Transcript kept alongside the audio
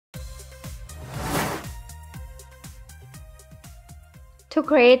To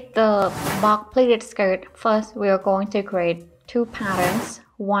create the box pleated skirt, first we are going to create two patterns,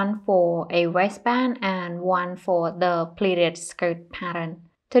 one for a waistband and one for the pleated skirt pattern.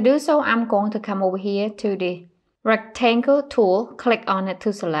 To do so, I'm going to come over here to the rectangle tool, click on it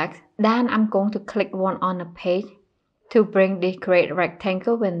to select. Then I'm going to click one on the page to bring the create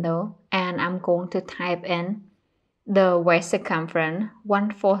rectangle window, and I'm going to type in the waist circumference.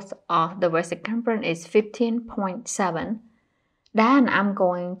 1/4 of the waist circumference is 15.7. Then I'm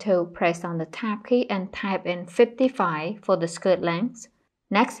going to press on the tab key and type in 55 for the skirt length.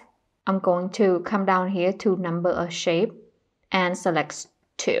 Next, I'm going to come down here to number a shape and select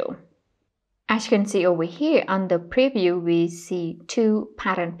 2. As you can see over here on the preview, we see 2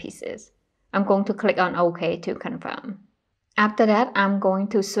 pattern pieces. I'm going to click on OK to confirm. After that, I'm going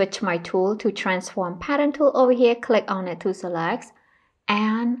to switch my tool to transform pattern tool over here, click on it to select,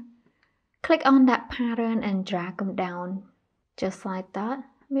 and click on that pattern and drag them down just like that,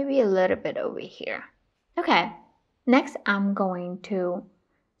 maybe a little bit over here. Okay, next I'm going to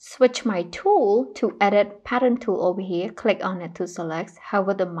switch my tool to edit pattern tool over here, click on it to select,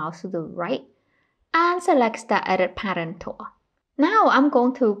 hover the mouse to the right, and select the edit pattern tool. Now I'm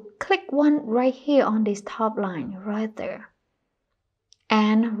going to click one right here on this top line, right there,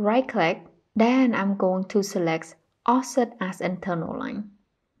 and right click. Then I'm going to select offset as internal line.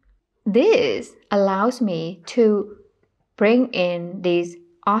 This allows me to bring in this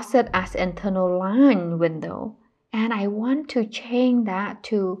offset as internal line window, and I want to change that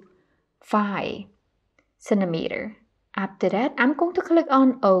to 5 centimeters. After that, I'm going to click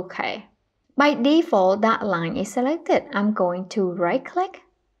on OK. By default, that line is selected. I'm going to right click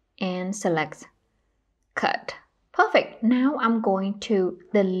and select cut. Perfect. Now I'm going to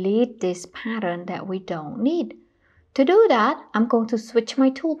delete this pattern that we don't need. To do that, I'm going to switch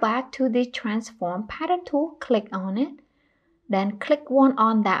my tool back to the transform pattern tool, click on it, then click one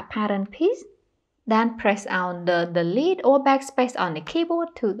on that pattern piece, then press on the delete or backspace on the keyboard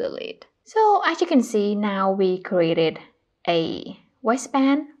to delete. So as you can see, now we created a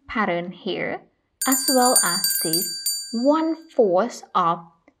waistband pattern here, as well as this 1/4 of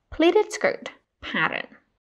pleated skirt pattern.